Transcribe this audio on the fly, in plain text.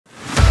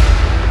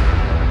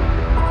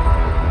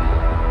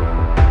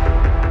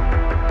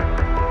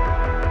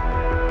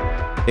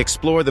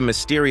Explore the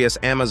mysterious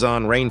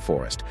Amazon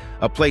rainforest,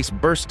 a place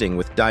bursting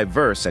with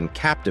diverse and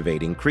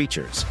captivating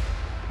creatures.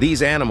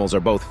 These animals are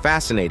both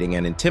fascinating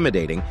and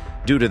intimidating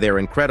due to their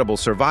incredible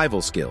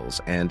survival skills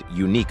and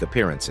unique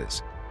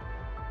appearances.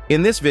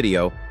 In this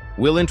video,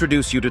 we'll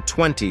introduce you to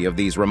 20 of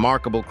these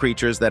remarkable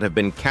creatures that have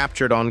been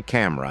captured on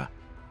camera.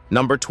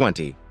 Number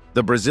 20,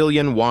 the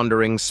Brazilian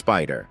wandering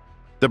spider.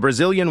 The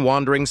Brazilian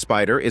wandering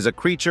spider is a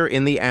creature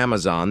in the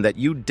Amazon that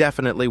you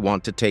definitely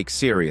want to take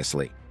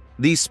seriously.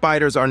 These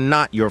spiders are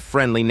not your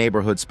friendly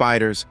neighborhood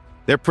spiders.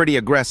 They're pretty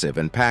aggressive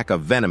and pack a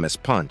venomous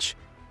punch.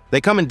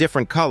 They come in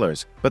different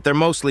colors, but they're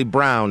mostly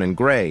brown and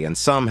gray, and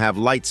some have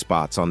light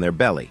spots on their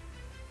belly.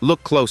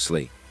 Look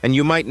closely, and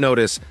you might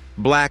notice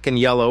black and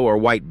yellow or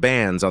white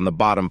bands on the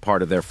bottom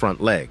part of their front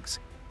legs.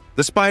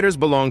 The spiders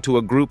belong to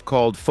a group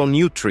called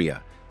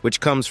Phoneutria, which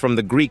comes from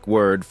the Greek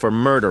word for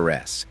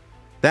murderess.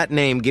 That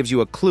name gives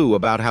you a clue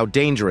about how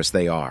dangerous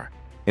they are.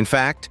 In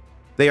fact,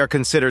 they are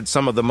considered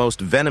some of the most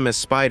venomous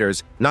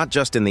spiders, not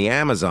just in the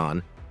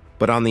Amazon,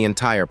 but on the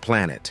entire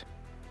planet.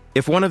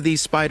 If one of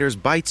these spiders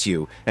bites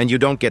you and you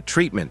don't get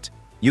treatment,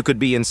 you could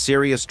be in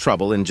serious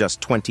trouble in just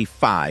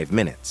 25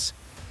 minutes.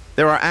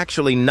 There are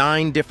actually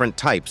 9 different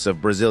types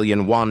of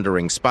Brazilian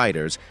wandering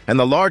spiders, and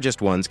the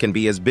largest ones can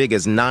be as big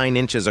as 9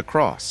 inches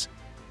across.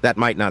 That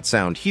might not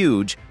sound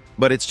huge,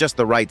 but it's just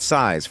the right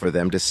size for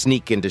them to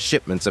sneak into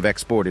shipments of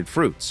exported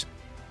fruits.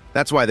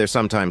 That's why they're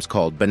sometimes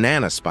called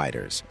banana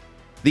spiders.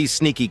 These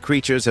sneaky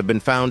creatures have been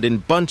found in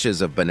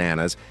bunches of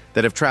bananas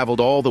that have traveled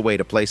all the way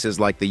to places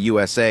like the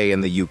USA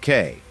and the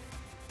UK.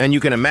 And you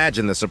can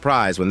imagine the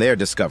surprise when they're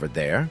discovered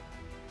there.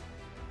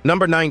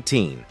 Number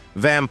 19,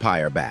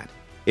 vampire bat.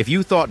 If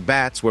you thought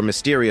bats were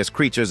mysterious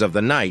creatures of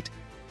the night,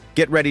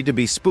 get ready to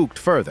be spooked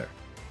further.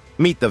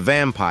 Meet the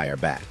vampire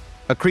bat,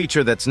 a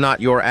creature that's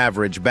not your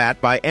average bat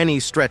by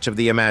any stretch of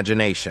the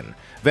imagination.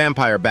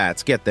 Vampire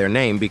bats get their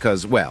name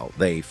because, well,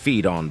 they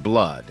feed on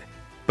blood.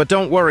 But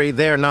don't worry,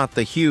 they're not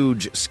the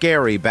huge,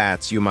 scary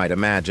bats you might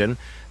imagine.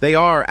 They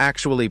are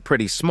actually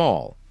pretty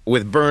small,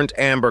 with burnt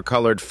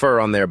amber-colored fur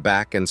on their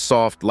back and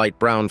soft, light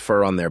brown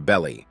fur on their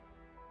belly.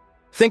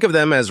 Think of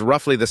them as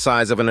roughly the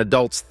size of an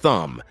adult's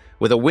thumb,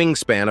 with a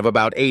wingspan of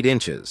about 8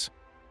 inches.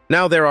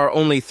 Now there are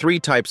only 3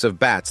 types of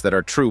bats that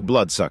are true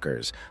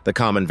bloodsuckers: the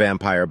common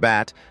vampire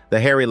bat, the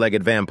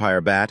hairy-legged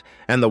vampire bat,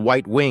 and the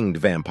white-winged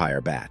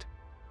vampire bat.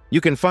 You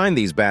can find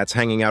these bats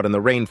hanging out in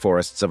the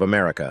rainforests of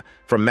America,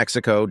 from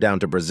Mexico down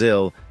to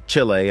Brazil,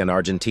 Chile, and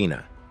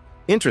Argentina.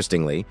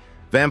 Interestingly,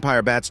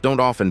 vampire bats don't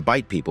often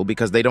bite people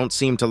because they don't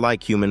seem to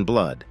like human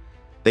blood.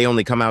 They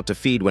only come out to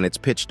feed when it's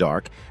pitch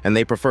dark, and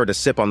they prefer to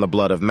sip on the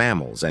blood of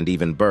mammals and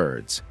even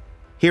birds.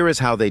 Here is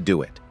how they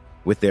do it.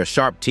 With their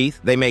sharp teeth,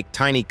 they make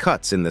tiny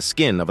cuts in the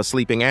skin of a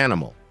sleeping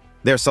animal.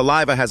 Their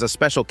saliva has a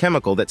special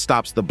chemical that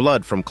stops the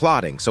blood from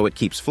clotting, so it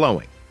keeps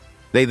flowing.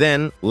 They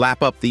then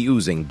lap up the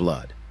oozing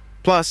blood.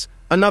 Plus,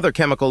 another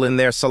chemical in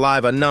their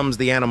saliva numbs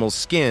the animal's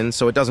skin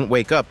so it doesn't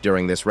wake up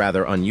during this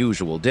rather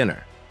unusual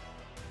dinner.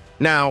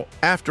 Now,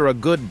 after a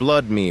good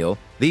blood meal,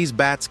 these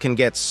bats can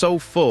get so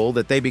full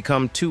that they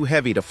become too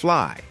heavy to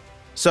fly.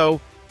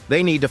 So,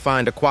 they need to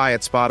find a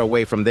quiet spot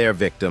away from their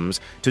victims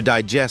to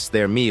digest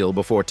their meal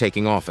before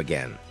taking off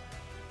again.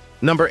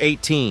 Number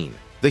 18,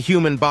 the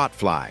human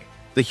botfly.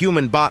 The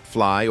human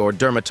botfly, or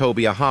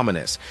Dermatobia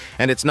hominis,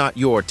 and it's not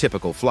your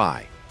typical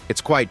fly. It's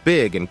quite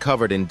big and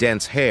covered in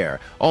dense hair,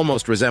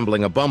 almost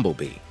resembling a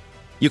bumblebee.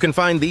 You can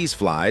find these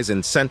flies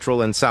in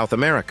Central and South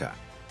America.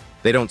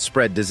 They don't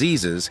spread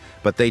diseases,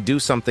 but they do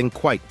something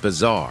quite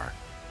bizarre.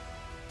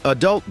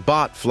 Adult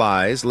bot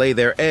flies lay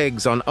their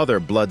eggs on other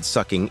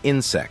blood-sucking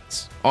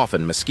insects,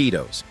 often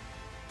mosquitoes.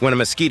 When a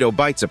mosquito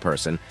bites a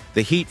person,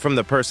 the heat from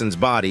the person's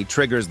body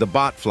triggers the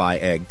botfly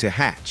egg to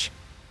hatch.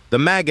 The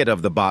maggot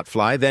of the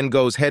botfly then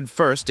goes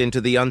headfirst into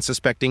the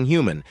unsuspecting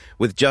human,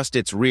 with just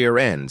its rear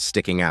end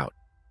sticking out.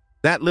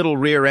 That little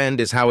rear end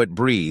is how it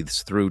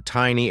breathes through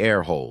tiny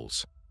air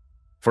holes.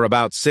 For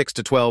about 6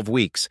 to 12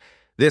 weeks,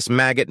 this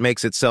maggot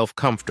makes itself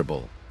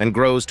comfortable and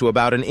grows to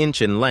about 1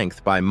 inch in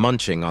length by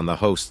munching on the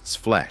host's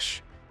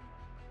flesh.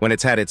 When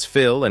it's had its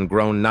fill and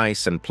grown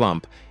nice and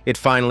plump, it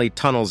finally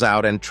tunnels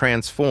out and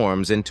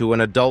transforms into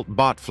an adult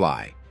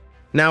botfly.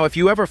 Now, if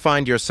you ever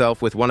find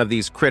yourself with one of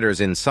these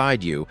critters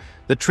inside you,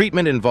 the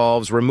treatment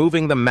involves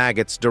removing the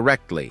maggots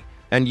directly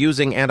and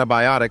using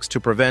antibiotics to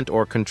prevent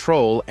or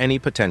control any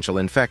potential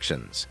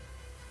infections.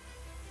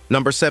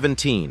 Number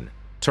 17,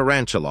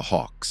 tarantula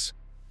hawks.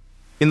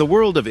 In the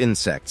world of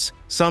insects,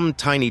 some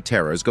tiny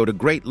terrors go to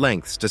great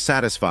lengths to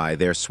satisfy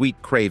their sweet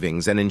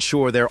cravings and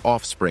ensure their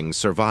offspring's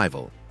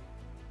survival.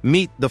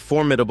 Meet the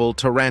formidable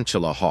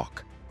tarantula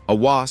hawk, a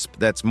wasp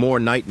that's more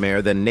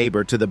nightmare than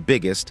neighbor to the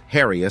biggest,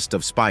 hairiest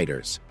of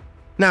spiders.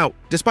 Now,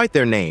 despite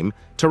their name,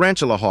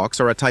 tarantula hawks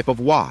are a type of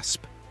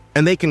wasp,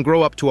 and they can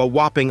grow up to a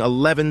whopping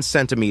 11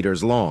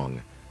 centimeters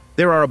long.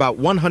 There are about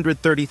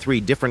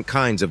 133 different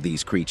kinds of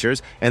these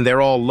creatures, and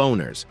they're all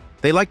loners.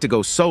 They like to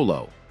go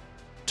solo.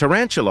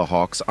 Tarantula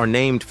hawks are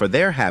named for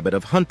their habit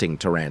of hunting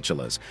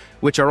tarantulas,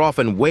 which are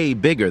often way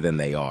bigger than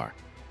they are.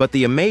 But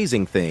the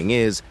amazing thing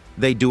is,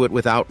 they do it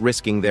without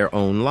risking their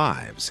own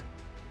lives.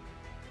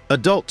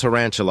 Adult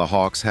tarantula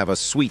hawks have a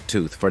sweet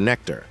tooth for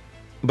nectar,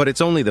 but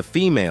it's only the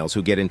females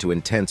who get into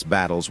intense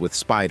battles with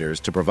spiders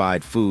to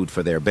provide food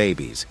for their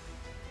babies.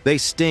 They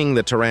sting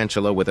the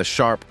tarantula with a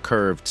sharp,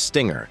 curved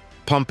stinger,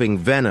 pumping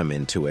venom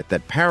into it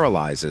that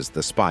paralyzes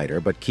the spider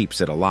but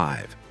keeps it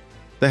alive.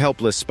 The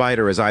helpless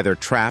spider is either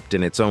trapped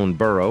in its own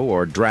burrow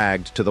or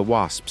dragged to the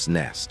wasp's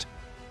nest.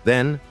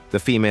 Then, the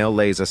female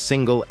lays a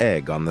single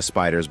egg on the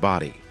spider's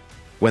body.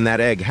 When that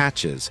egg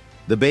hatches,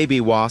 the baby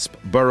wasp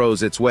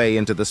burrows its way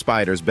into the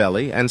spider's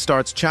belly and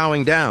starts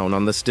chowing down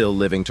on the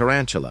still-living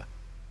tarantula.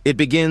 It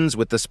begins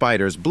with the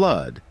spider's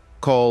blood,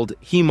 called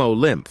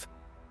hemolymph,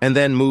 and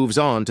then moves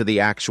on to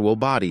the actual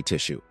body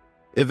tissue.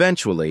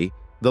 Eventually,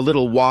 the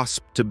little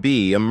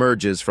wasp-to-be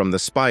emerges from the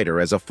spider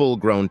as a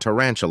full-grown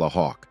tarantula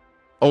hawk.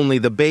 Only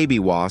the baby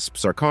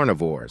wasps are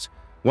carnivores.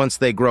 Once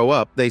they grow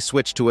up, they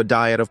switch to a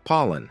diet of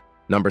pollen.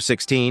 Number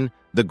 16,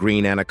 the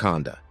green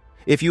anaconda.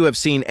 If you have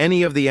seen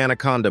any of the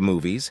anaconda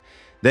movies,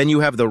 then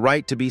you have the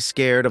right to be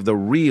scared of the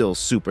real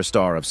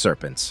superstar of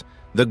serpents,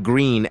 the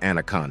green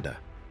anaconda.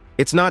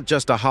 It's not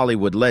just a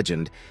Hollywood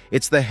legend,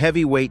 it's the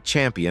heavyweight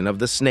champion of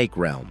the snake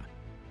realm.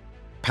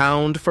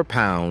 Pound for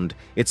pound,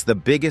 it's the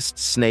biggest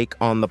snake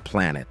on the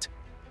planet.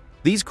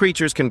 These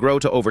creatures can grow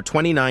to over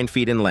 29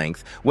 feet in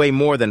length, weigh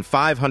more than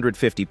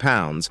 550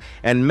 pounds,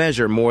 and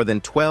measure more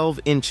than 12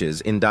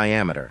 inches in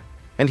diameter.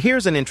 And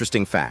here's an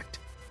interesting fact.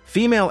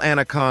 Female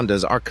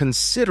anacondas are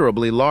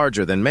considerably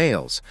larger than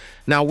males.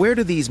 Now, where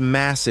do these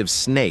massive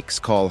snakes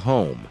call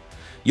home?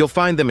 You'll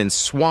find them in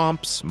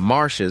swamps,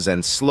 marshes,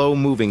 and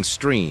slow-moving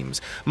streams,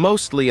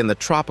 mostly in the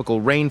tropical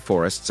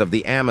rainforests of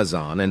the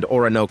Amazon and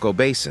Orinoco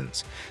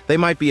basins. They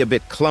might be a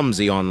bit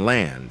clumsy on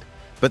land,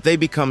 but they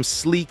become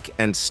sleek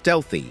and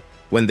stealthy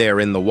when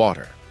they're in the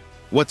water.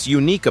 What's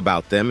unique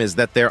about them is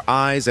that their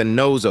eyes and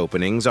nose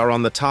openings are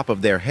on the top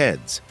of their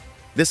heads.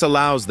 This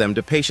allows them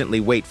to patiently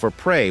wait for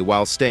prey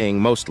while staying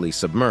mostly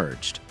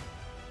submerged.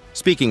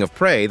 Speaking of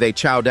prey, they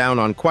chow down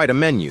on quite a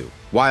menu: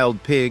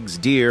 wild pigs,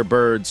 deer,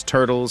 birds,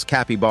 turtles,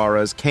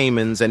 capybaras,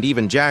 caimans, and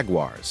even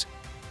jaguars.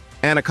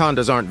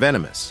 Anacondas aren't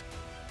venomous.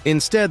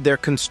 Instead, they're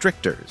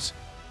constrictors.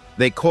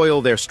 They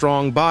coil their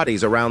strong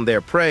bodies around their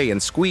prey and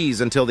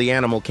squeeze until the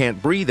animal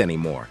can't breathe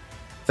anymore.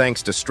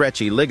 Thanks to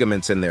stretchy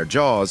ligaments in their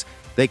jaws,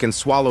 they can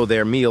swallow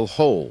their meal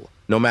whole,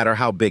 no matter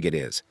how big it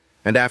is.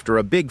 And after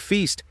a big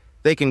feast,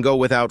 they can go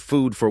without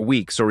food for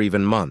weeks or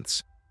even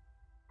months.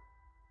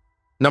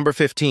 Number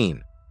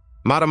 15.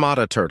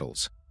 Matamata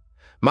turtles.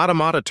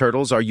 Matamata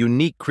turtles are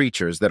unique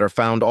creatures that are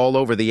found all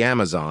over the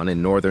Amazon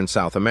in northern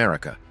South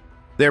America.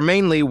 They're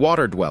mainly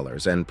water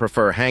dwellers and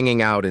prefer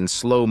hanging out in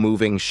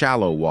slow-moving,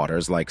 shallow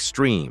waters like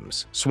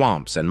streams,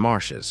 swamps, and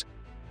marshes.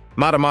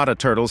 Matamata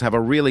turtles have a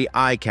really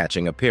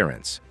eye-catching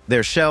appearance.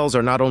 Their shells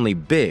are not only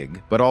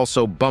big, but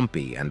also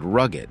bumpy and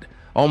rugged,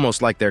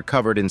 almost like they're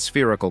covered in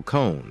spherical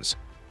cones.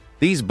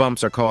 These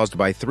bumps are caused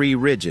by 3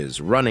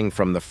 ridges running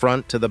from the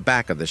front to the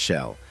back of the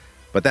shell,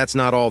 but that's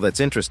not all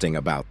that's interesting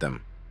about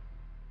them.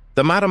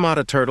 The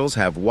Matamata turtles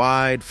have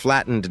wide,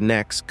 flattened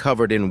necks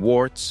covered in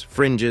warts,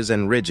 fringes,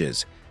 and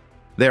ridges.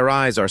 Their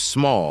eyes are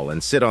small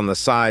and sit on the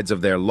sides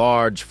of their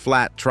large,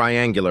 flat,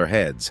 triangular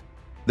heads.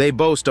 They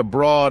boast a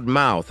broad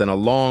mouth and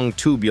a long,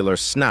 tubular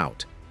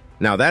snout.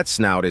 Now that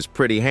snout is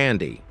pretty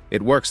handy.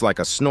 It works like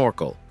a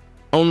snorkel.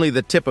 Only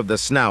the tip of the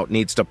snout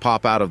needs to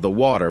pop out of the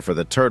water for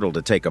the turtle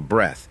to take a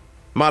breath.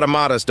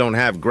 Matamatas don't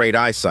have great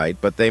eyesight,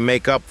 but they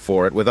make up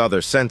for it with other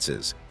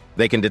senses.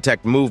 They can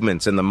detect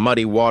movements in the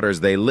muddy waters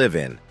they live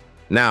in.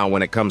 Now,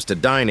 when it comes to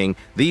dining,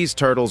 these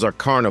turtles are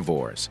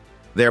carnivores.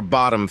 They're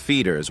bottom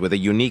feeders with a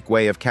unique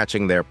way of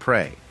catching their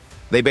prey.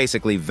 They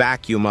basically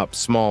vacuum up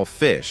small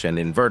fish and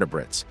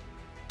invertebrates.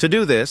 To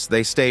do this,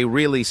 they stay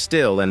really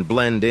still and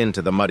blend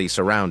into the muddy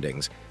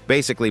surroundings,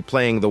 basically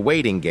playing the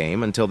waiting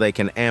game until they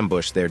can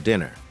ambush their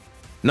dinner.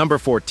 Number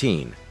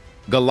 14.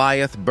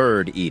 Goliath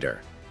bird eater.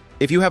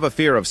 If you have a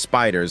fear of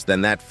spiders,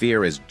 then that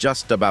fear is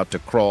just about to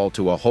crawl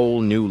to a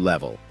whole new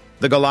level.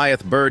 The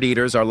Goliath bird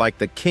eaters are like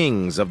the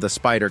kings of the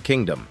spider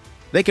kingdom.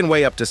 They can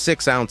weigh up to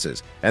 6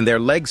 ounces, and their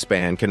leg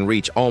span can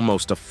reach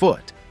almost a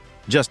foot.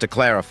 Just to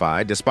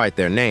clarify, despite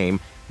their name,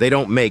 they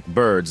don't make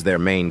birds their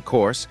main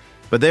course,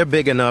 but they're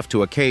big enough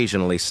to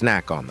occasionally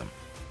snack on them.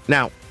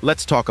 Now,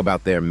 let's talk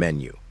about their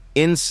menu.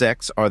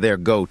 Insects are their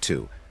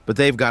go-to, but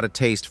they've got a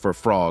taste for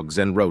frogs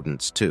and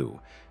rodents too.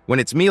 When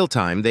it's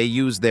mealtime, they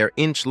use their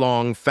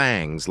inch-long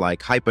fangs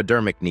like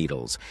hypodermic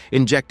needles,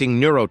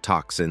 injecting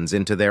neurotoxins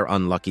into their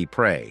unlucky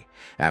prey.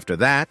 After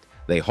that,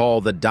 they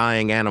haul the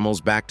dying animals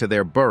back to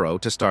their burrow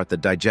to start the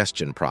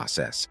digestion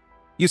process.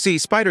 You see,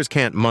 spiders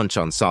can't munch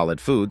on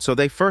solid food, so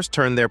they first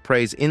turn their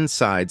prey's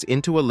insides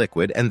into a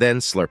liquid and then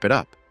slurp it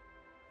up.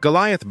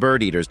 Goliath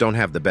bird eaters don't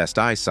have the best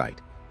eyesight.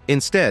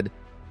 Instead,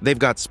 they've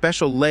got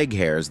special leg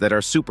hairs that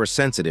are super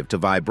sensitive to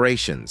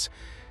vibrations.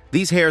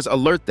 These hairs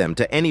alert them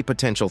to any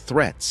potential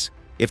threats.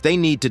 If they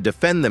need to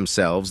defend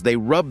themselves, they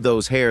rub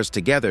those hairs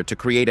together to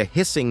create a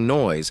hissing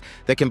noise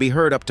that can be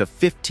heard up to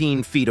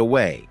 15 feet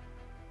away.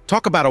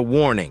 Talk about a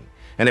warning.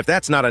 And if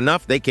that's not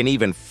enough, they can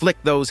even flick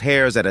those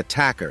hairs at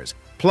attackers.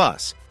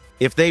 Plus,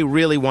 if they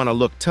really want to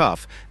look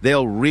tough,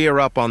 they'll rear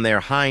up on their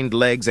hind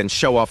legs and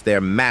show off their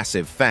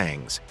massive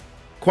fangs.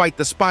 Quite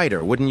the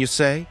spider, wouldn't you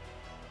say?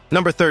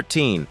 Number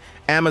 13,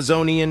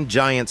 Amazonian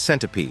giant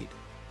centipede.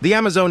 The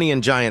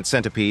Amazonian giant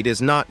centipede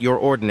is not your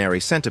ordinary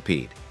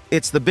centipede.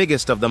 It's the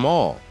biggest of them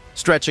all,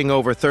 stretching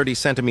over 30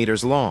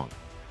 centimeters long.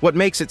 What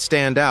makes it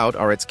stand out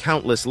are its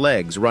countless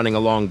legs running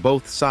along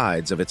both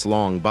sides of its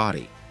long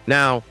body.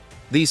 Now,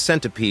 these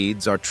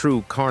centipedes are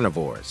true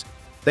carnivores.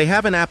 They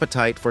have an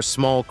appetite for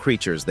small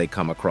creatures they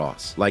come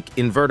across, like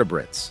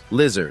invertebrates,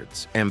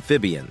 lizards,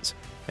 amphibians,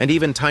 and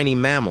even tiny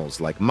mammals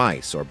like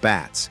mice or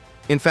bats.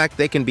 In fact,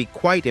 they can be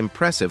quite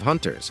impressive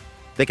hunters.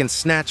 They can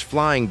snatch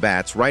flying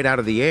bats right out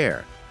of the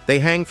air. They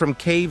hang from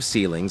cave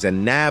ceilings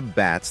and nab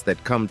bats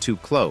that come too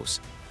close.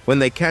 When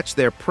they catch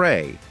their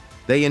prey,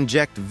 they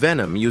inject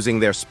venom using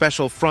their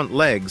special front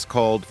legs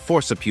called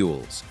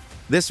forcipules.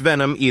 This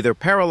venom either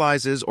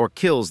paralyzes or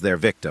kills their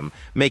victim,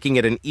 making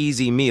it an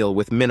easy meal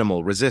with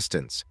minimal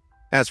resistance.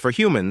 As for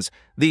humans,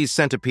 these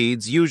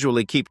centipedes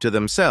usually keep to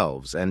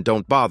themselves and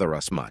don't bother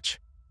us much.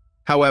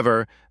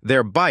 However,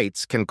 their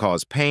bites can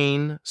cause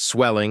pain,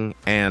 swelling,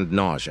 and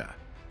nausea.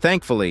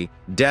 Thankfully,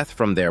 death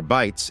from their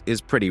bites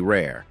is pretty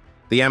rare.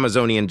 The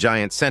Amazonian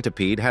giant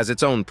centipede has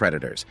its own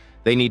predators.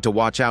 They need to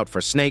watch out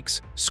for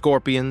snakes,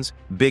 scorpions,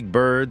 big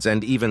birds,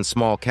 and even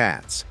small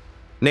cats.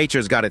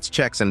 Nature's got its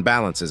checks and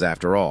balances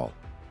after all.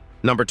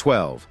 Number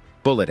 12,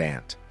 bullet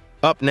ant.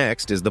 Up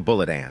next is the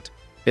bullet ant.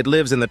 It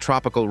lives in the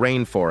tropical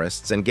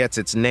rainforests and gets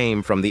its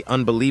name from the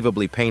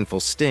unbelievably painful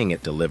sting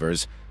it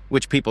delivers,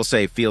 which people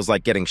say feels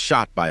like getting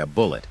shot by a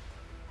bullet.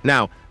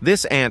 Now,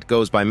 this ant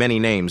goes by many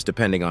names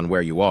depending on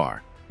where you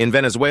are. In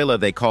Venezuela,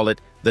 they call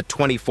it the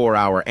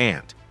 24-hour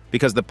ant,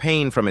 because the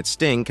pain from its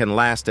sting can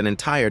last an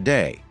entire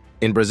day.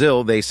 In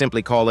Brazil, they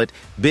simply call it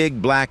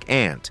big black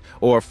ant,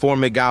 or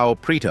formigao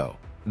preto.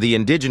 The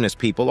indigenous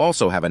people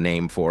also have a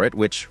name for it,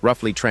 which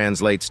roughly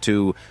translates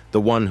to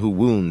the one who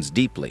wounds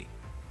deeply.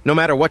 No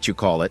matter what you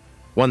call it,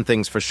 one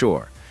thing's for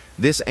sure.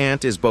 This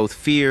ant is both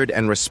feared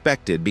and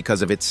respected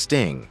because of its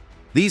sting.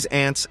 These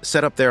ants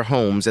set up their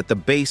homes at the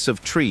base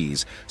of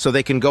trees so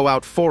they can go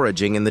out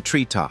foraging in the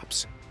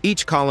treetops.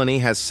 Each colony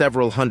has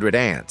several hundred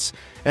ants,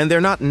 and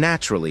they're not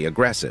naturally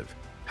aggressive.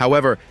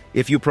 However,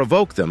 if you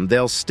provoke them,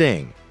 they'll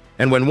sting.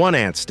 And when one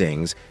ant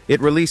stings,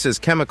 it releases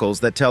chemicals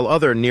that tell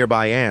other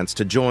nearby ants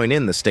to join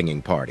in the stinging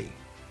party.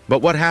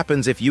 But what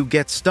happens if you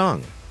get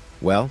stung?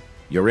 Well,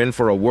 you're in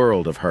for a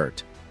world of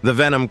hurt. The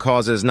venom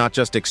causes not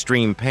just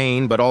extreme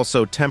pain, but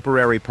also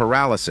temporary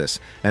paralysis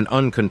and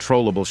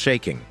uncontrollable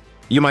shaking.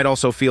 You might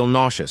also feel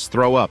nauseous,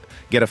 throw up,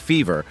 get a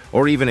fever,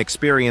 or even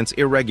experience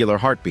irregular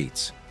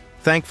heartbeats.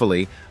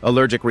 Thankfully,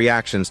 allergic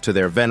reactions to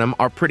their venom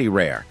are pretty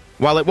rare.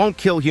 While it won't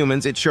kill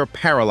humans, it sure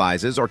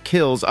paralyzes or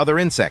kills other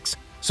insects.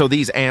 So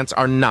these ants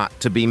are not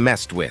to be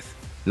messed with.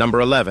 Number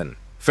 11,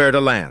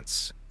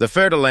 fer-de-lance. The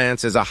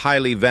fer-de-lance is a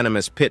highly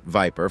venomous pit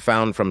viper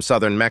found from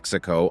southern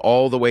Mexico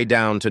all the way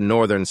down to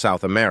northern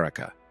South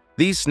America.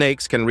 These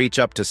snakes can reach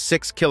up to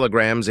 6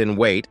 kilograms in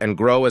weight and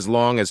grow as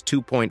long as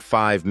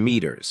 2.5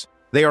 meters.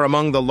 They are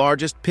among the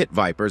largest pit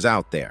vipers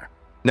out there.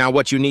 Now,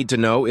 what you need to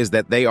know is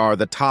that they are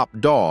the top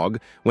dog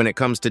when it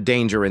comes to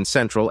danger in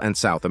Central and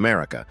South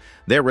America.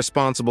 They're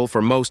responsible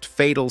for most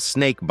fatal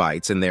snake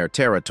bites in their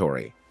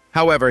territory.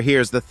 However,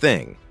 here's the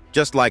thing.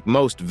 Just like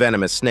most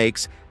venomous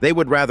snakes, they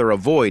would rather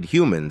avoid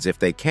humans if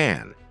they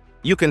can.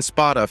 You can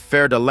spot a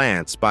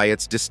fer-de-lance by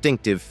its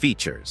distinctive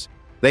features.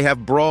 They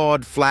have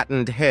broad,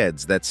 flattened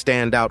heads that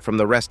stand out from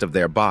the rest of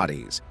their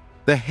bodies.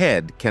 The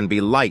head can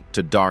be light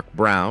to dark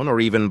brown or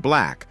even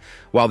black,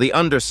 while the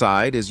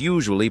underside is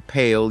usually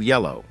pale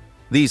yellow.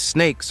 These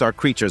snakes are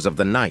creatures of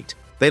the night.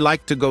 They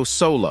like to go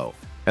solo,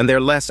 and they're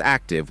less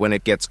active when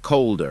it gets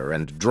colder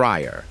and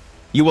drier.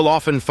 You will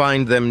often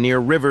find them near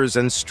rivers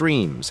and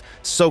streams,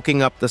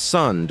 soaking up the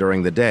sun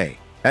during the day.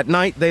 At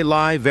night, they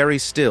lie very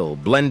still,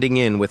 blending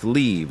in with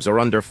leaves or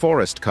under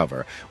forest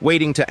cover,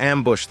 waiting to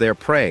ambush their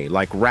prey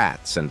like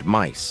rats and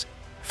mice.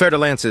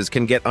 Fer-de-lances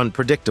can get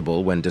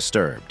unpredictable when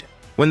disturbed.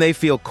 When they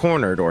feel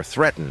cornered or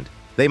threatened,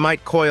 they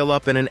might coil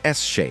up in an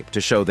S shape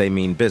to show they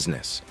mean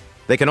business.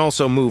 They can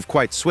also move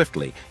quite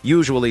swiftly,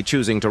 usually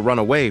choosing to run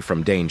away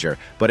from danger,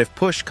 but if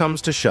push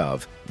comes to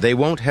shove, they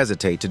won't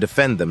hesitate to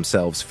defend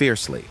themselves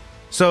fiercely.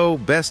 So,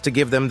 best to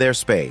give them their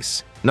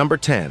space. Number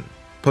 10,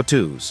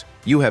 potoos.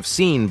 You have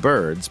seen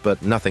birds,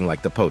 but nothing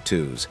like the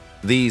potoos.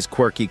 These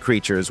quirky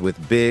creatures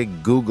with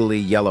big, googly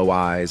yellow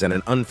eyes and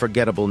an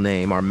unforgettable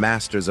name are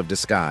masters of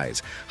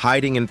disguise,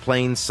 hiding in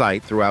plain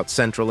sight throughout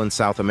Central and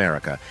South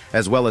America,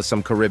 as well as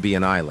some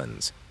Caribbean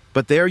islands.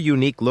 But their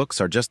unique looks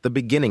are just the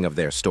beginning of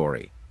their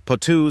story.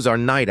 Potoos are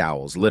night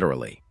owls,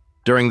 literally.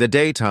 During the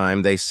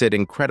daytime, they sit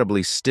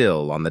incredibly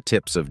still on the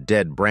tips of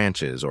dead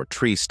branches or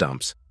tree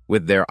stumps,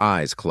 with their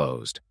eyes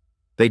closed.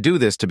 They do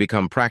this to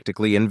become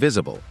practically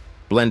invisible,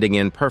 blending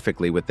in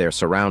perfectly with their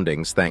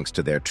surroundings thanks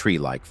to their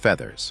tree-like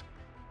feathers.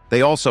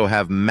 They also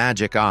have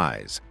magic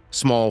eyes,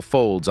 small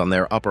folds on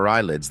their upper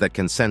eyelids that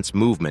can sense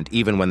movement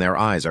even when their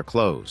eyes are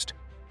closed.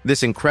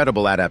 This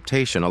incredible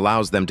adaptation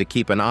allows them to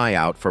keep an eye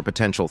out for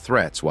potential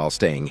threats while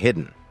staying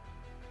hidden.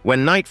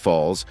 When night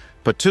falls,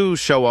 patus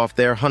show off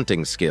their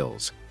hunting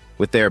skills.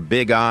 With their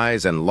big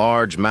eyes and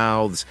large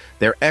mouths,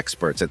 they're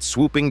experts at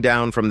swooping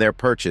down from their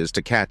perches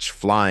to catch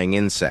flying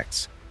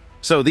insects.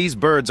 So these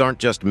birds aren't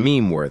just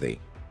meme-worthy.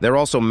 They're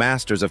also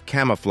masters of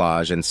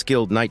camouflage and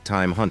skilled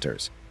nighttime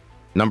hunters.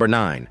 Number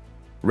 9.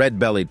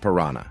 Red-bellied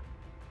piranha.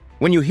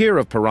 When you hear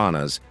of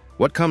piranhas,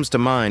 what comes to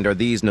mind are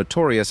these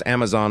notorious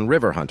Amazon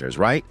river hunters,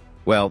 right?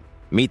 Well,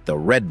 meet the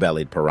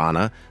red-bellied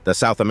piranha, the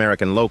South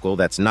American local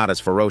that's not as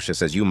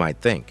ferocious as you might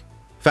think.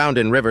 Found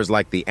in rivers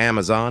like the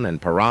Amazon and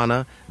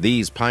Parana,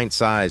 these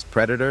pint-sized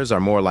predators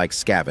are more like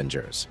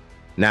scavengers.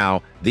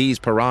 Now, these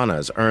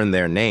piranhas earn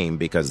their name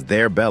because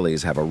their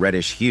bellies have a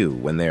reddish hue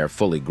when they are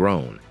fully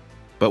grown.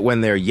 But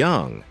when they're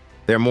young,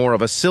 they're more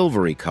of a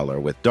silvery color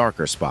with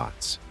darker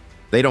spots.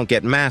 They don't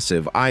get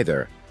massive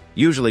either,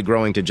 usually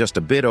growing to just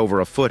a bit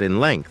over a foot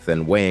in length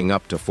and weighing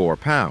up to 4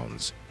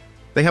 pounds.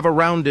 They have a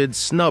rounded,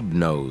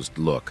 snub-nosed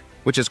look,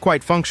 which is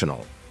quite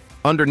functional.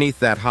 Underneath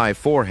that high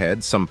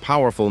forehead, some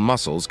powerful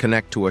muscles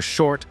connect to a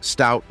short,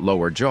 stout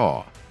lower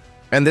jaw.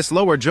 And this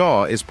lower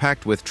jaw is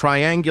packed with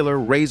triangular,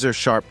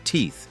 razor-sharp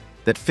teeth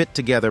that fit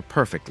together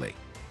perfectly.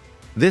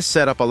 This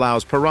setup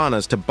allows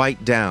piranhas to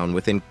bite down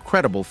with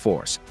incredible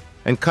force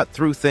and cut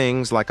through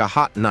things like a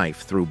hot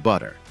knife through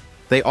butter.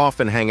 They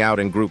often hang out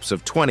in groups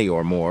of 20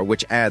 or more,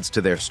 which adds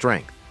to their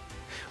strength.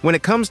 When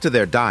it comes to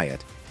their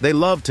diet, they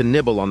love to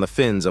nibble on the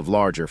fins of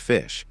larger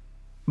fish.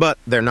 But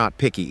they're not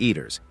picky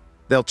eaters.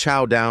 They'll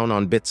chow down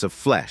on bits of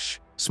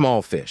flesh,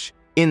 small fish,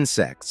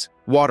 insects,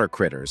 water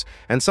critters,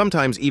 and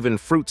sometimes even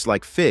fruits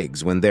like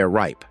figs when they're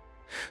ripe.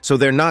 So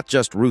they're not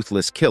just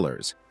ruthless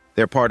killers.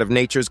 They're part of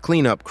nature's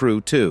cleanup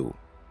crew, too.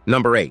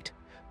 Number 8.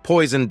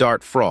 Poison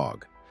dart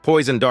frog.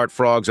 Poison dart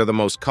frogs are the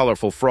most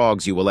colorful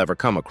frogs you will ever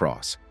come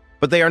across.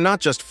 But they are not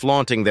just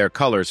flaunting their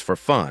colors for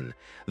fun.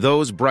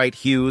 Those bright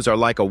hues are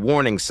like a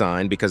warning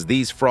sign because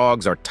these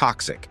frogs are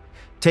toxic.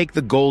 Take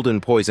the golden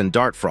poison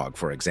dart frog,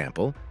 for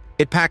example.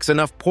 It packs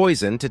enough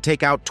poison to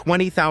take out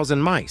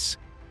 20,000 mice.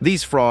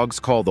 These frogs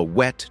call the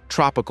wet,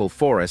 tropical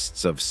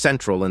forests of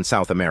Central and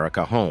South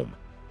America home.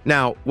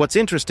 Now, what's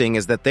interesting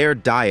is that their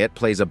diet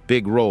plays a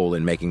big role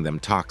in making them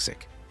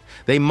toxic.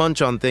 They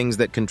munch on things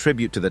that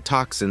contribute to the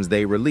toxins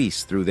they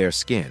release through their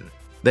skin.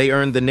 They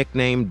earned the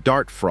nickname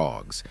dart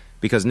frogs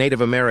because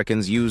Native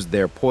Americans used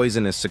their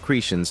poisonous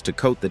secretions to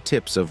coat the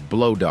tips of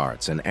blow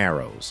darts and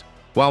arrows.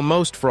 While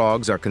most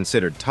frogs are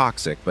considered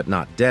toxic but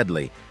not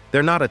deadly,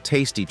 they're not a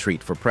tasty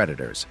treat for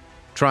predators.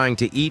 Trying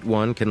to eat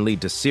one can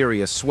lead to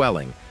serious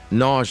swelling,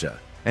 nausea,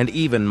 and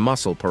even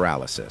muscle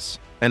paralysis.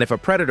 And if a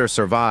predator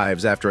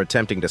survives after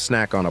attempting to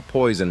snack on a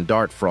poisoned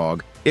dart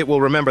frog, it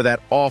will remember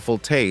that awful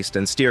taste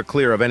and steer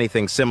clear of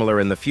anything similar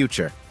in the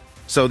future.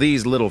 So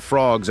these little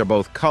frogs are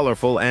both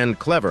colorful and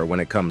clever when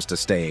it comes to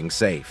staying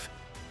safe.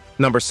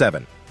 Number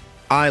 7.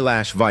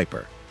 Eyelash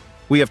viper.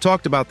 We have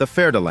talked about the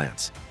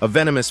fer-de-lance, a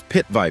venomous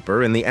pit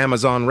viper in the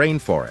Amazon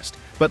rainforest,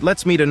 but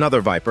let's meet another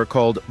viper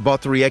called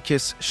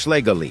Bothriochus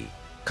schlegeli,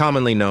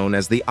 commonly known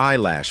as the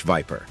eyelash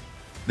viper.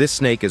 This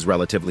snake is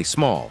relatively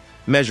small,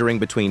 measuring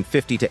between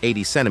 50 to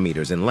 80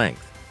 centimeters in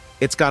length.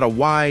 It's got a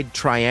wide,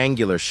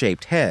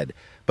 triangular-shaped head,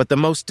 but the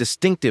most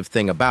distinctive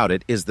thing about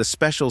it is the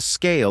special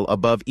scale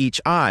above each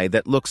eye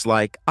that looks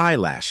like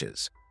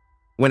eyelashes.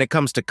 When it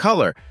comes to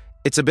color,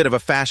 it's a bit of a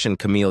fashion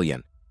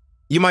chameleon.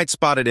 You might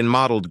spot it in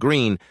mottled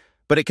green,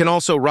 but it can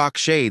also rock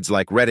shades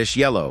like reddish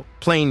yellow,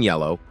 plain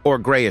yellow, or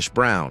grayish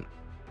brown.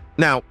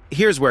 Now,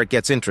 here's where it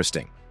gets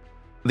interesting.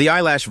 The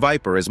eyelash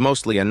viper is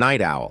mostly a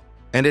night owl,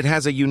 and it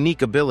has a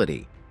unique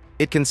ability.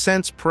 It can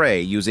sense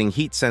prey using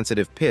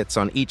heat-sensitive pits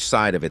on each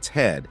side of its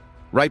head,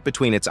 right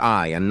between its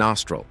eye and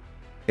nostril.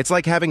 It's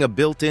like having a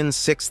built-in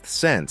sixth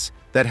sense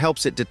that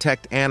helps it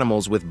detect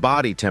animals with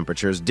body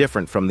temperatures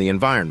different from the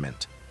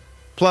environment.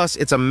 Plus,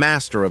 it's a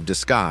master of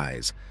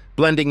disguise,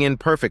 blending in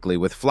perfectly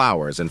with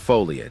flowers and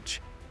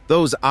foliage.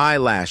 Those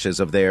eyelashes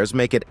of theirs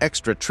make it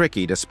extra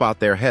tricky to spot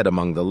their head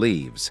among the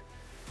leaves.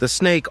 The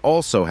snake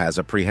also has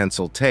a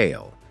prehensile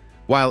tail.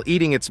 While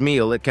eating its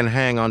meal, it can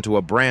hang onto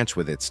a branch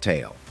with its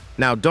tail.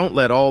 Now, don't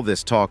let all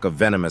this talk of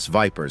venomous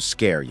vipers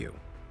scare you.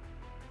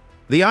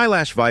 The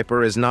eyelash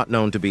viper is not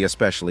known to be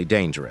especially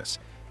dangerous.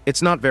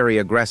 It's not very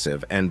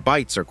aggressive, and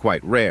bites are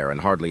quite rare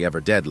and hardly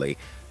ever deadly,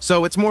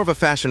 so it's more of a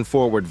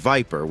fashion-forward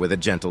viper with a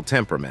gentle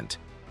temperament.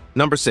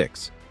 Number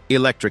 6.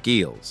 Electric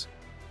eels.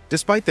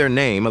 Despite their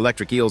name,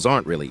 electric eels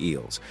aren't really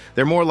eels.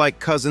 They're more like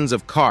cousins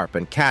of carp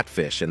and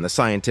catfish in the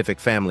scientific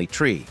family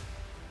tree.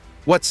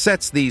 What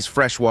sets these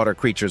freshwater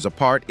creatures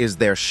apart is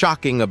their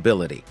shocking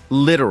ability,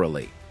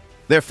 literally.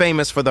 They're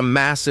famous for the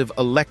massive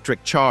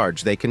electric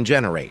charge they can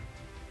generate.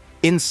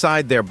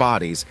 Inside their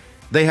bodies,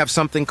 they have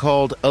something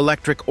called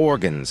electric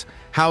organs,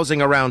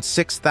 housing around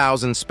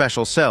 6,000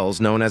 special cells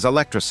known as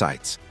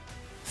electrocytes.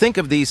 Think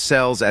of these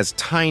cells as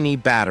tiny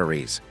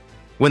batteries.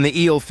 When the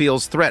eel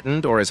feels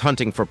threatened or is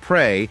hunting for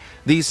prey,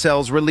 these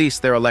cells release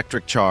their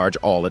electric charge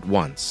all at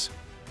once.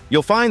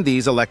 You'll find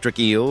these electric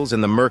eels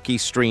in the murky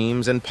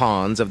streams and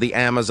ponds of the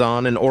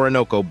Amazon and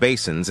Orinoco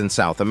basins in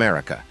South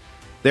America.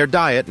 Their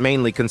diet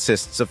mainly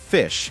consists of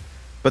fish,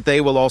 but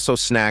they will also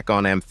snack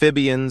on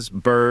amphibians,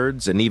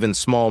 birds, and even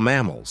small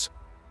mammals.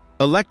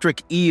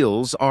 Electric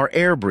eels are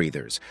air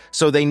breathers,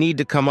 so they need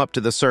to come up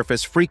to the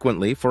surface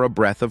frequently for a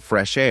breath of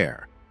fresh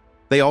air.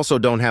 They also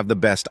don't have the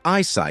best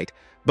eyesight,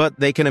 but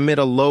they can emit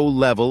a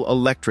low-level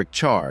electric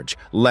charge,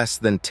 less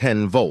than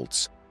 10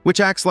 volts, which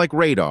acts like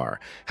radar,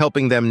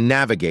 helping them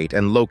navigate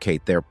and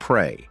locate their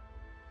prey.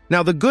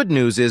 Now, the good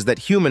news is that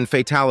human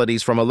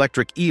fatalities from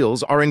electric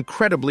eels are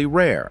incredibly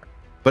rare,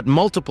 but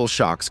multiple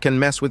shocks can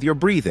mess with your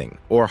breathing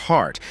or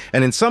heart,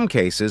 and in some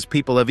cases,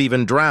 people have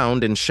even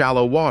drowned in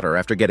shallow water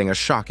after getting a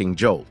shocking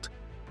jolt.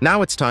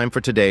 Now it's time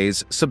for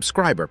today's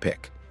subscriber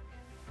pick.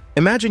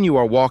 Imagine you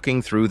are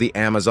walking through the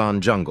Amazon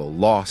jungle,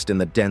 lost in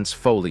the dense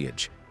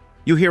foliage.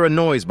 You hear a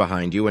noise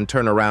behind you and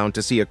turn around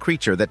to see a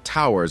creature that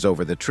towers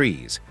over the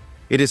trees.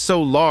 It is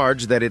so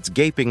large that its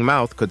gaping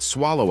mouth could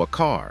swallow a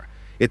car.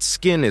 Its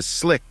skin is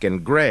slick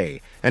and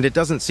gray, and it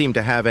doesn't seem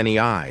to have any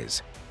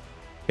eyes.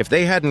 If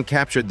they hadn't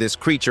captured this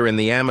creature in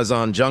the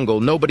Amazon jungle,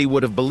 nobody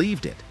would have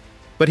believed it.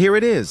 But here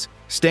it is,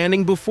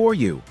 standing before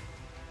you.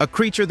 A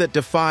creature that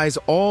defies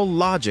all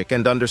logic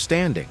and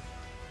understanding.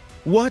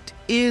 What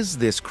is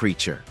this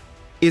creature?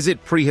 Is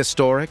it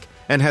prehistoric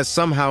and has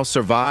somehow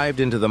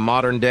survived into the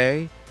modern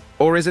day?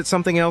 Or is it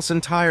something else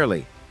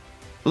entirely?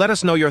 Let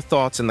us know your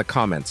thoughts in the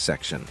comments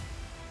section.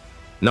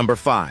 Number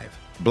 5.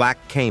 Black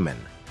Caiman.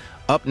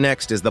 Up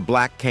next is the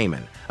black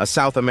caiman, a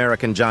South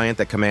American giant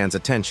that commands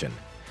attention.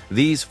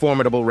 These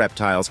formidable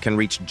reptiles can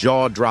reach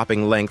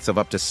jaw-dropping lengths of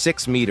up to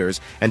 6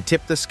 meters and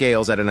tip the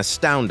scales at an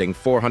astounding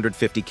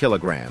 450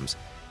 kilograms.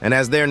 And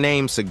as their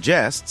name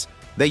suggests,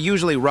 they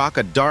usually rock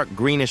a dark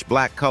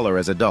greenish-black color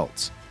as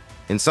adults.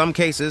 In some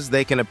cases,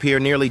 they can appear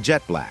nearly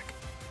jet black.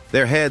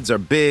 Their heads are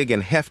big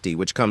and hefty,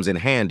 which comes in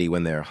handy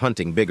when they're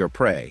hunting bigger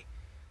prey.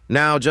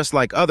 Now, just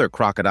like other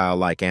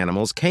crocodile-like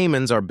animals,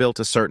 caimans are built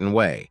a certain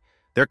way.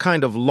 They're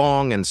kind of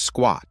long and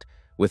squat,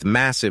 with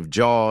massive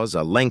jaws,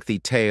 a lengthy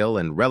tail,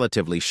 and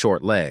relatively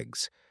short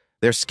legs.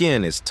 Their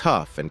skin is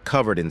tough and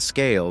covered in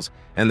scales,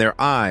 and their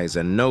eyes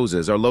and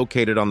noses are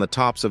located on the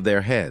tops of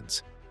their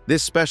heads.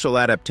 This special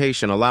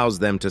adaptation allows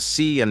them to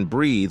see and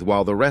breathe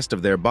while the rest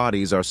of their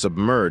bodies are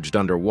submerged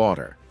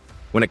underwater.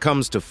 When it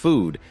comes to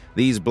food,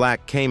 these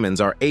black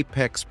caimans are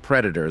apex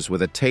predators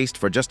with a taste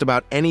for just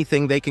about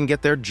anything they can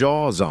get their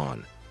jaws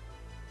on.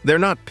 They're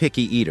not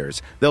picky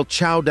eaters. They'll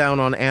chow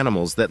down on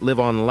animals that live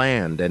on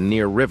land and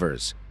near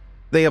rivers.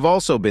 They have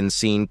also been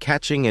seen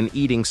catching and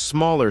eating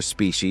smaller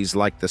species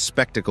like the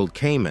spectacled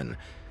caiman.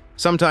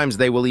 Sometimes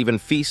they will even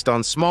feast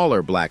on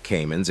smaller black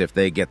caimans if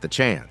they get the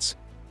chance.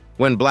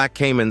 When black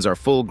caimans are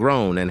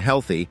full-grown and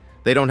healthy,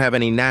 they don't have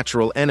any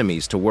natural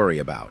enemies to worry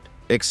about,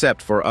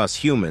 except for us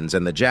humans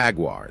and the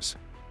jaguars.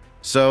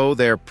 So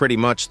they're pretty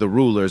much the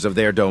rulers of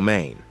their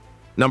domain.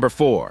 Number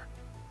 4.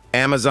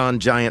 Amazon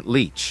giant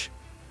leech.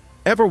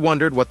 Ever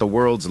wondered what the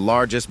world's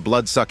largest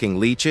blood-sucking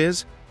leech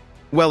is?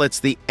 Well, it's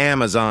the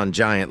Amazon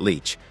giant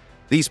leech.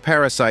 These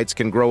parasites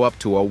can grow up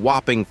to a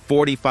whopping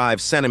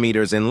 45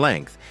 centimeters in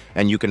length,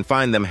 and you can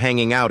find them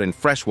hanging out in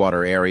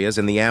freshwater areas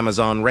in the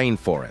Amazon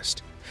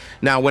rainforest.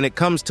 Now, when it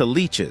comes to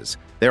leeches,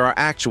 there are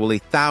actually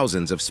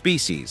thousands of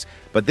species,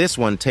 but this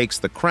one takes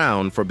the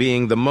crown for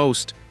being the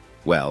most,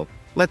 well,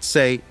 let's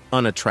say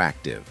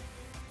unattractive.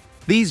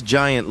 These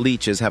giant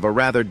leeches have a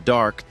rather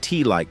dark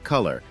tea-like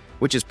color,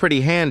 which is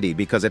pretty handy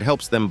because it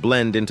helps them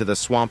blend into the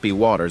swampy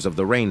waters of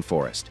the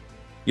rainforest.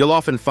 You'll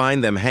often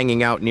find them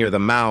hanging out near the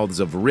mouths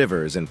of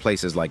rivers in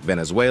places like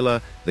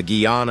Venezuela, the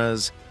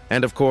Guianas,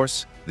 and of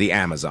course, the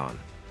Amazon.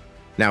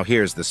 Now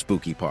here's the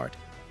spooky part.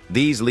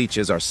 These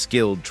leeches are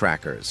skilled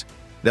trackers.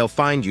 They'll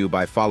find you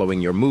by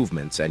following your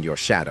movements and your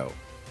shadow.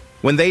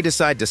 When they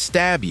decide to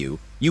stab you,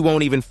 you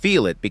won't even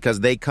feel it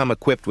because they come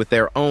equipped with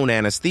their own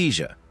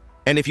anesthesia.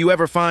 And if you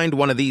ever find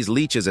one of these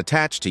leeches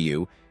attached to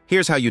you,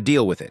 here's how you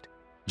deal with it.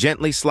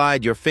 Gently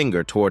slide your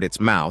finger toward its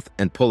mouth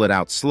and pull it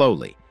out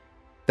slowly.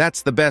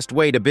 That's the best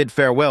way to bid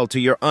farewell to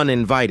your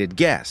uninvited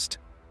guest.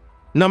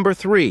 Number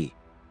 3.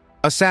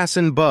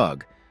 Assassin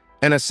bug.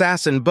 An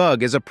assassin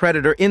bug is a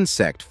predator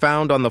insect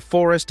found on the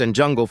forest and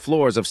jungle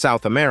floors of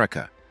South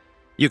America.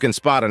 You can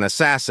spot an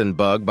assassin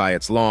bug by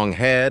its long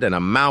head and a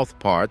mouth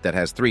part that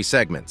has 3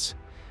 segments.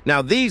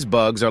 Now, these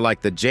bugs are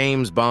like the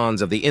James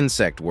Bonds of the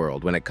insect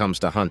world when it comes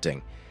to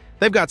hunting.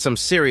 They've got some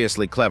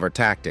seriously clever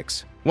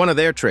tactics. One of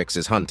their tricks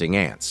is hunting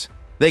ants.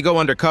 They go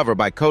undercover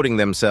by coating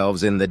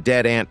themselves in the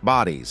dead ant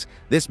bodies.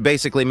 This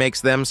basically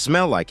makes them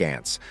smell like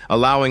ants,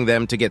 allowing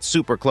them to get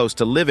super close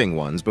to living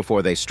ones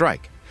before they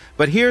strike.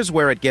 But here's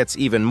where it gets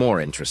even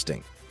more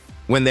interesting.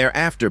 When they're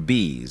after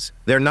bees,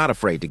 they're not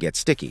afraid to get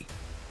sticky.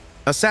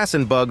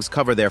 Assassin bugs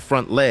cover their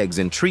front legs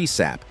in tree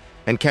sap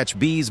and catch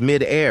bees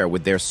mid-air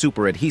with their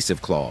super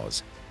adhesive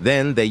claws.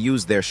 Then they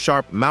use their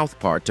sharp mouth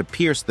part to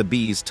pierce the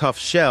bee's tough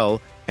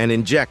shell and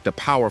inject a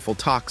powerful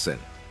toxin.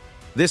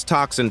 This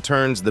toxin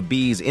turns the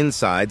bee's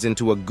insides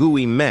into a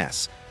gooey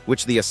mess,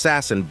 which the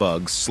assassin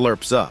bug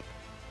slurps up.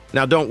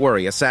 Now don't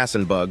worry,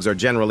 assassin bugs are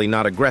generally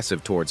not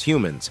aggressive towards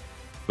humans,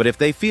 but if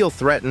they feel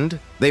threatened,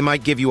 they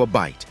might give you a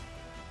bite.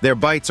 Their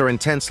bites are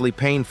intensely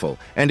painful,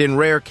 and in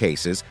rare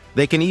cases,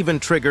 they can even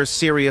trigger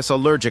serious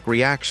allergic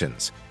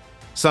reactions.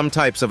 Some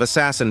types of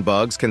assassin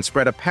bugs can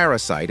spread a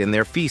parasite in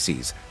their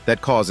feces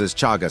that causes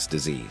Chagas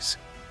disease.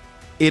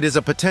 It is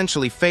a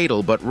potentially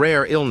fatal but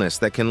rare illness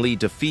that can lead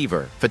to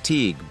fever,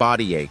 fatigue,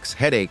 body aches,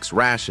 headaches,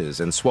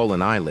 rashes, and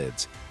swollen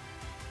eyelids.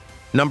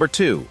 Number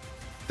 2.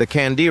 The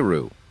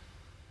candiru.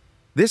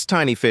 This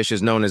tiny fish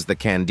is known as the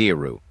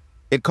candiru.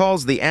 It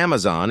calls the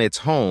Amazon its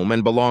home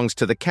and belongs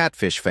to the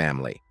catfish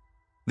family.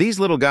 These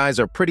little guys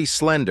are pretty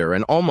slender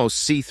and almost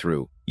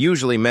see-through,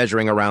 usually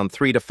measuring around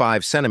 3 to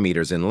 5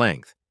 centimeters in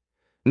length.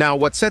 Now,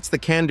 what sets the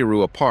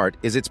candiru apart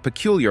is its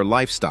peculiar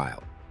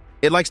lifestyle.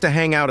 It likes to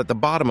hang out at the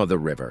bottom of the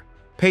river,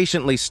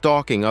 patiently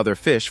stalking other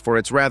fish for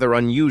its rather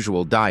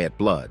unusual diet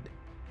blood.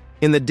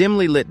 In the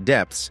dimly lit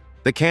depths,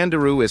 the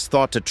candiru is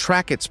thought to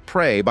track its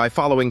prey by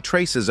following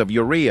traces of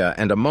urea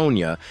and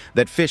ammonia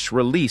that fish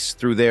release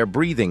through their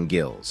breathing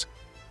gills.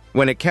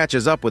 When it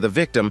catches up with a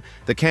victim,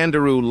 the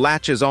candiru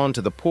latches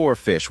onto the poor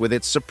fish with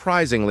its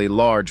surprisingly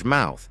large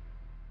mouth.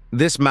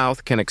 This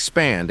mouth can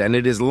expand, and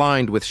it is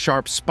lined with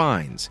sharp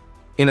spines.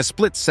 In a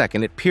split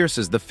second, it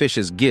pierces the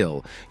fish's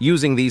gill,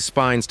 using these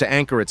spines to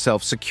anchor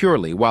itself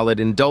securely while it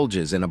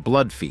indulges in a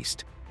blood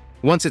feast.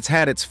 Once it's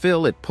had its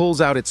fill, it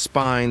pulls out its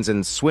spines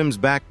and swims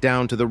back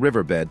down to the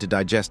riverbed to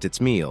digest its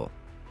meal.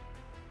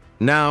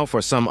 Now,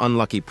 for some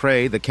unlucky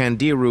prey, the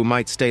candiru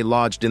might stay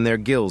lodged in their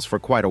gills for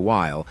quite a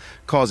while,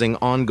 causing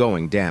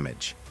ongoing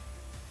damage.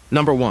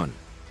 Number 1.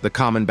 The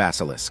common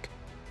basilisk.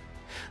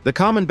 The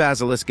common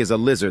basilisk is a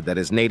lizard that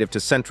is native to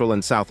Central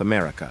and South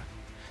America.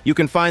 You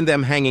can find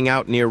them hanging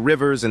out near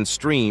rivers and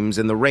streams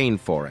in the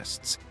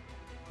rainforests.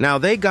 Now,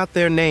 they got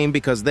their name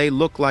because they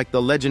look like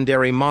the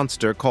legendary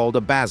monster called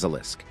a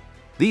basilisk.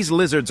 These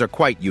lizards are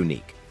quite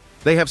unique.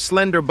 They have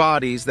slender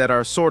bodies that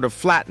are sort of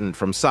flattened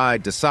from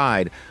side to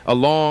side, a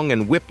long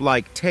and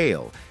whip-like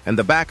tail, and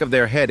the back of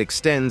their head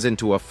extends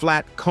into a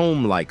flat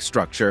comb-like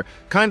structure,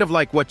 kind of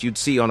like what you'd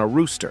see on a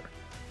rooster.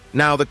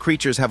 Now, the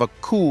creatures have a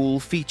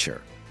cool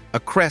feature, a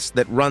crest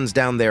that runs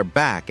down their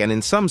back, and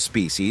in some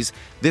species,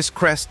 this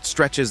crest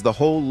stretches the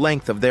whole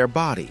length of their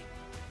body.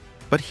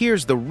 But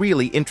here's the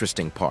really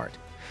interesting part.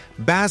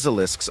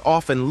 Basilisks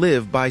often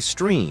live by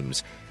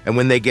streams, and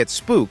when they get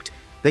spooked,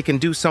 they can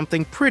do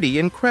something pretty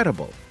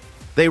incredible.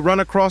 They run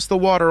across the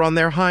water on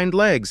their hind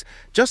legs,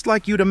 just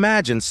like you'd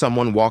imagine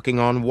someone walking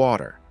on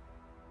water.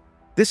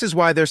 This is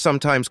why they're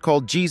sometimes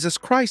called Jesus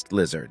Christ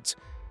lizards.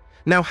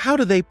 Now, how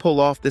do they pull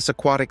off this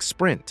aquatic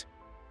sprint?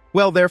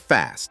 Well, they're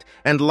fast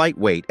and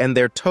lightweight, and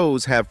their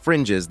toes have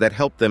fringes that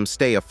help them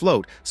stay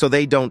afloat so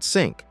they don't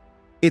sink.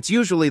 It's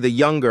usually the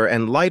younger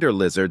and lighter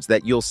lizards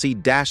that you'll see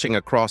dashing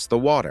across the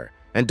water,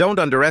 and don't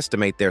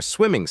underestimate their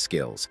swimming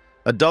skills.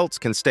 Adults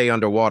can stay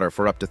underwater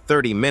for up to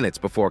 30 minutes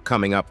before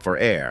coming up for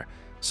air.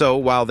 So,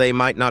 while they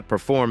might not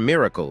perform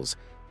miracles,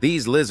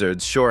 these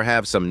lizards sure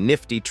have some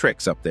nifty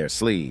tricks up their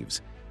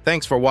sleeves.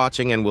 Thanks for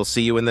watching, and we'll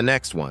see you in the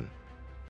next one.